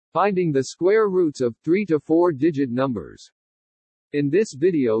Finding the square roots of 3 to 4-digit numbers. In this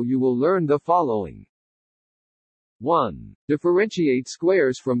video you will learn the following. 1. Differentiate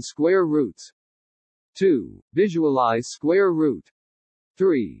squares from square roots. 2. Visualize square root.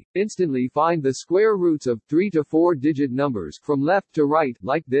 3. Instantly find the square roots of 3 to 4-digit numbers from left to right,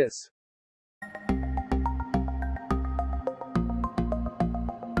 like this.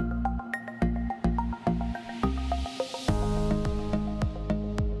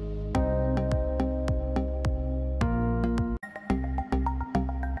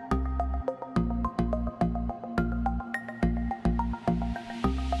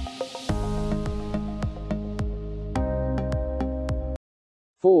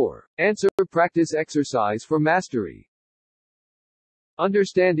 Four. Answer practice exercise for mastery.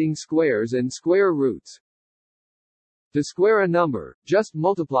 Understanding squares and square roots. To square a number, just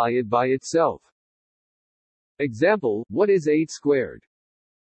multiply it by itself. Example, what is 8 squared?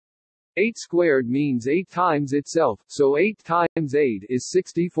 8 squared means 8 times itself, so 8 times 8 is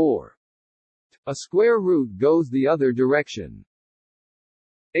 64. A square root goes the other direction.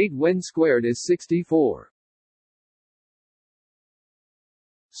 8 when squared is 64.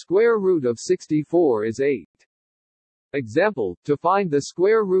 Square root of 64 is 8. Example, to find the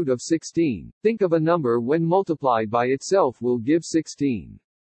square root of 16, think of a number when multiplied by itself will give 16.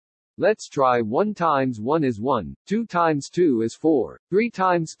 Let's try 1 times 1 is 1, 2 times 2 is 4, 3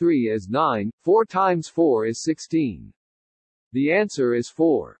 times 3 is 9, 4 times 4 is 16. The answer is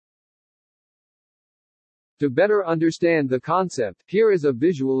 4. To better understand the concept, here is a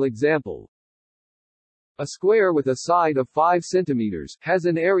visual example. A square with a side of 5 centimeters has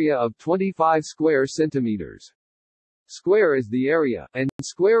an area of 25 square centimeters. Square is the area, and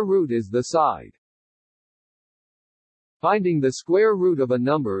square root is the side. Finding the square root of a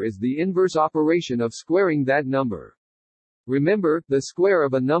number is the inverse operation of squaring that number. Remember, the square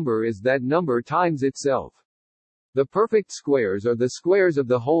of a number is that number times itself. The perfect squares are the squares of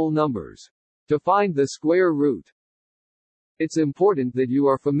the whole numbers. To find the square root, it's important that you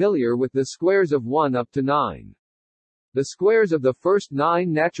are familiar with the squares of 1 up to 9. The squares of the first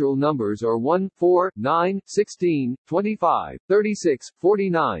 9 natural numbers are 1, 4, 9, 16, 25, 36,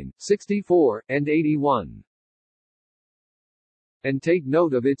 49, 64, and 81. And take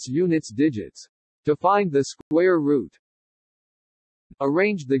note of its units digits. To find the square root,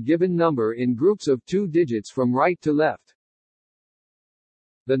 arrange the given number in groups of 2 digits from right to left.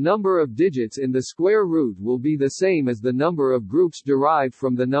 The number of digits in the square root will be the same as the number of groups derived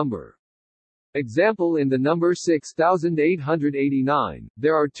from the number. Example, in the number 6889,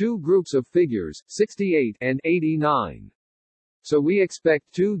 there are 2 groups of figures, 68 and 89. So we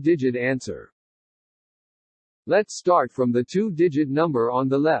expect 2-digit answer. Let's start from the 2-digit number on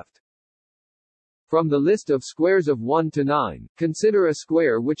the left. From the list of squares of 1 to 9, consider a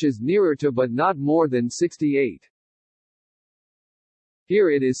square which is nearer to but not more than 68. Here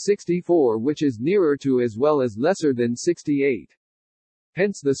it is 64, which is nearer to as well as lesser than 68.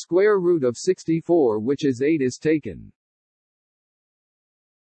 Hence the square root of 64, which is 8, is taken.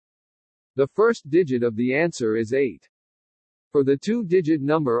 The first digit of the answer is 8. For the 2-digit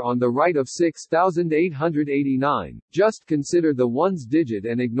number on the right of 6889, just consider the ones digit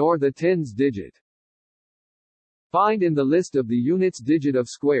and ignore the tens digit. Find in the list of the units digit of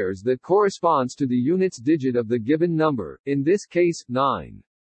squares that corresponds to the units digit of the given number, in this case, 9.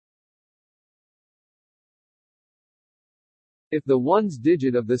 If the ones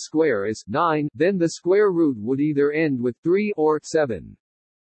digit of the square is 9, then the square root would either end with 3 or 7.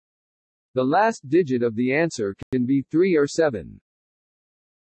 The last digit of the answer can be 3 or 7.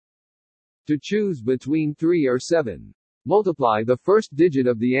 To choose between 3 or 7, multiply the first digit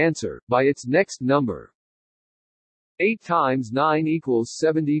of the answer by its next number. 8 times 9 equals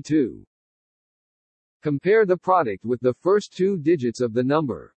 72. Compare the product with the first 2 digits of the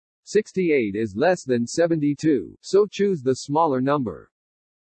number. 68 is less than 72, so choose the smaller number.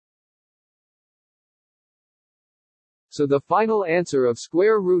 So the final answer of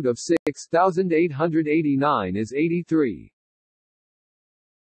square root of 6889 is 83.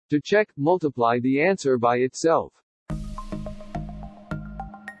 To check, multiply the answer by itself.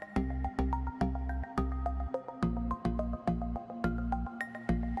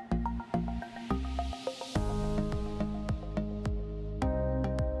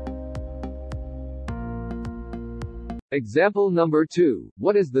 Example number 2.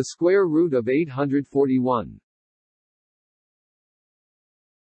 What is the square root of 841?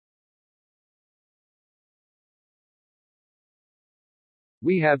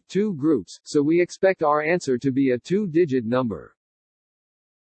 We have 2 groups, so we expect our answer to be a 2-digit number.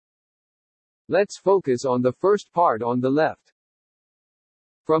 Let's focus on the first part on the left.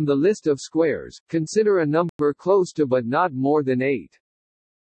 From the list of squares, consider a number close to but not more than 8.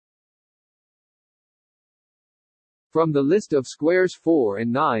 From the list of squares 4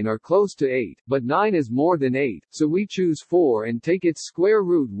 and 9 are close to 8, but 9 is more than 8, so we choose 4 and take its square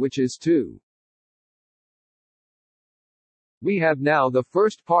root, which is 2. We have now the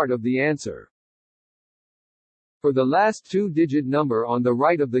first part of the answer. For the last two-digit number on the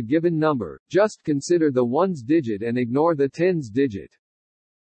right of the given number, just consider the ones digit and ignore the tens digit.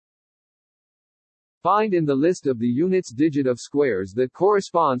 Find in the list of the units digit of squares that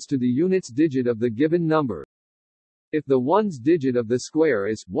corresponds to the units digit of the given number. If the ones digit of the square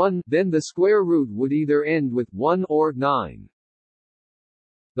is 1, then the square root would either end with 1 or 9.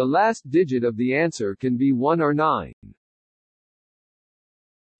 The last digit of the answer can be 1 or 9.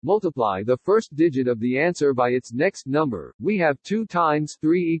 Multiply the first digit of the answer by its next number. We have 2 times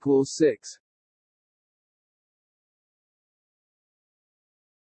 3 equals 6.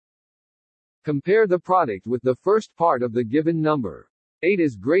 Compare the product with the first part of the given number. 8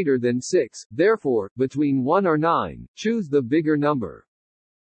 is greater than 6, therefore, between 1 or 9, choose the bigger number.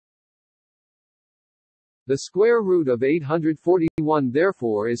 The square root of 841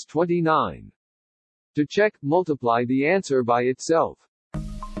 therefore is 29. To check, multiply the answer by itself.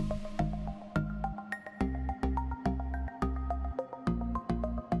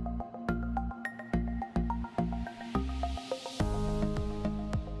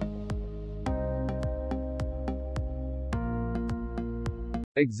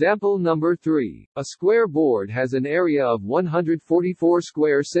 Example number 3. A square board has an area of 144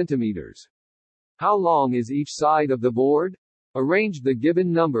 square centimeters. How long is each side of the board? Arrange the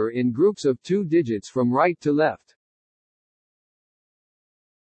given number in groups of 2 digits from right to left.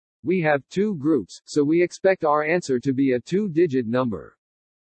 We have 2 groups, so we expect our answer to be a 2-digit number.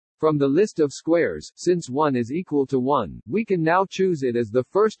 From the list of squares, since 1 is equal to 1, we can now choose it as the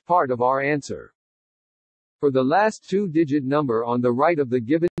first part of our answer. For the last 2-digit number on the right of the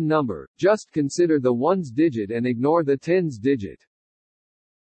given number, just consider the ones digit and ignore the tens digit.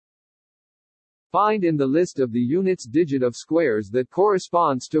 Find in the list of the units digit of squares that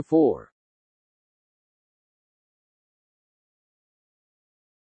corresponds to 4.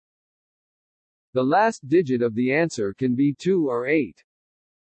 The last digit of the answer can be 2 or 8.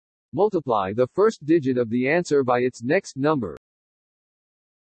 Multiply the first digit of the answer by its next number.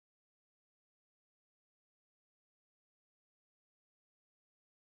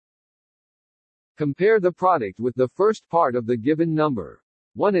 Compare the product with the first part of the given number.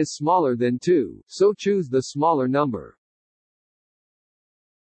 1 is smaller than 2, so choose the smaller number.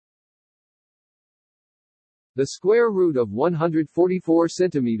 The square root of 144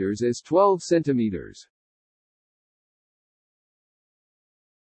 centimeters is 12 centimeters.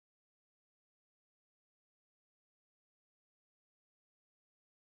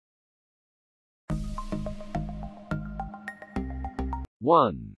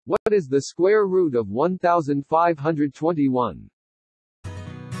 One. What is the square root of 1521?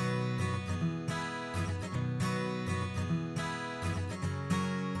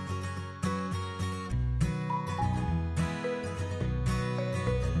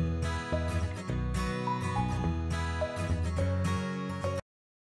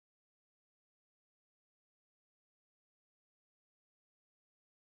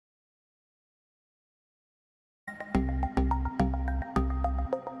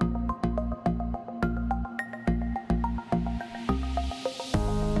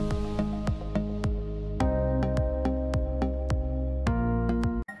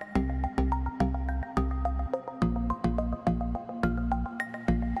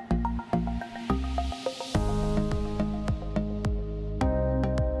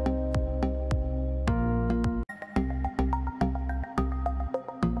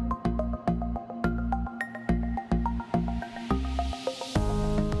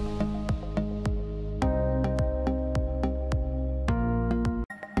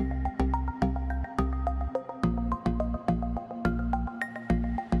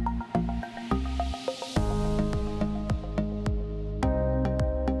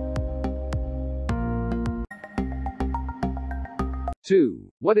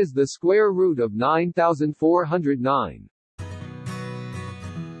 Two. What is the square root of 9409?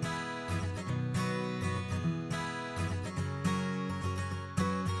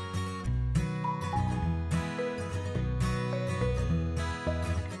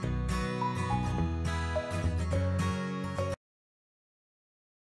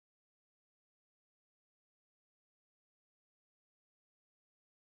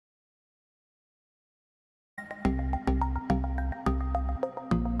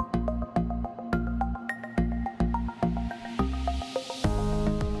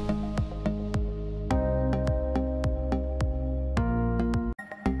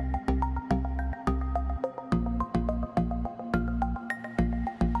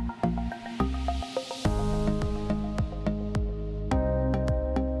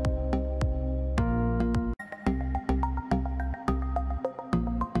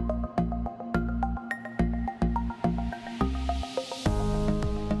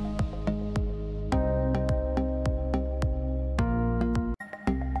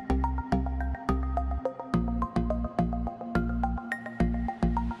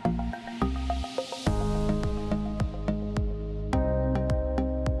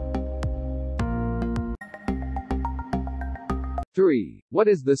 3. What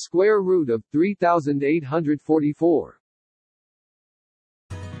is the square root of 3844?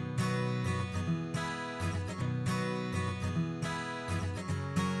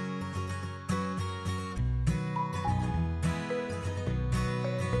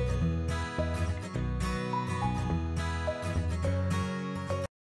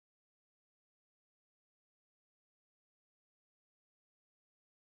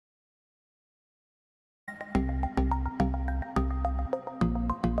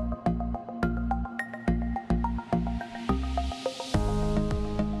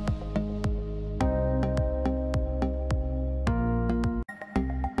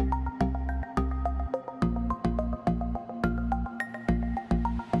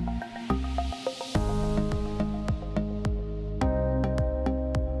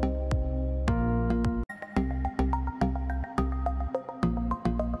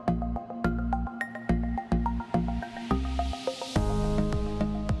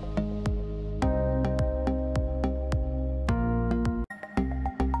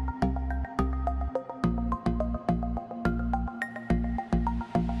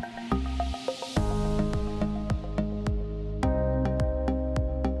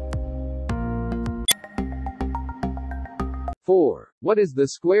 Four. What is the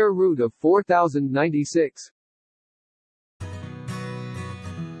square root of 4096?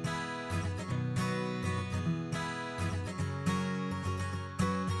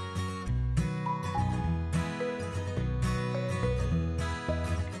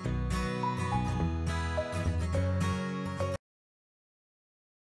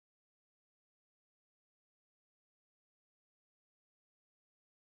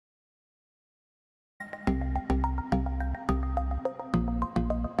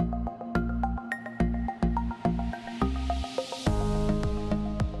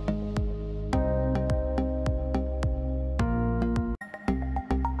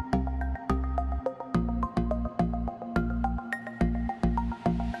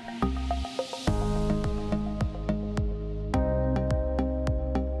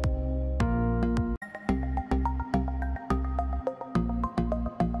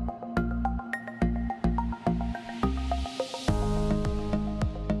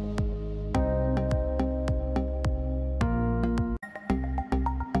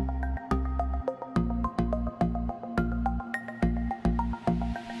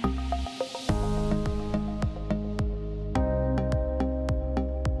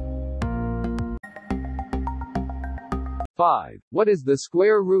 Five. What is the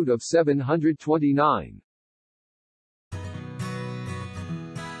square root of 729?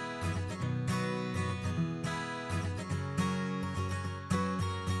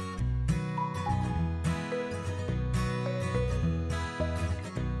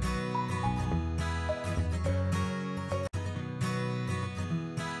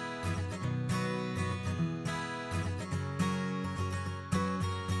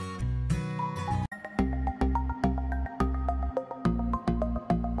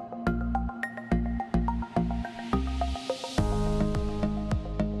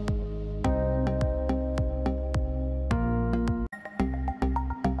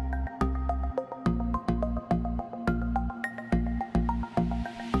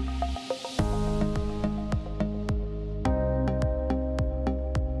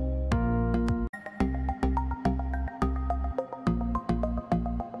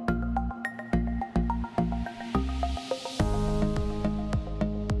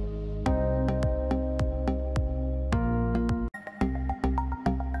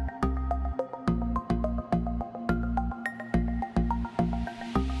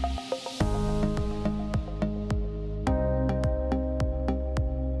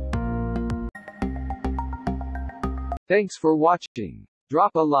 Thanks for watching.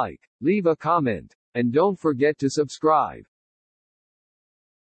 Drop a like, leave a comment, and don't forget to subscribe.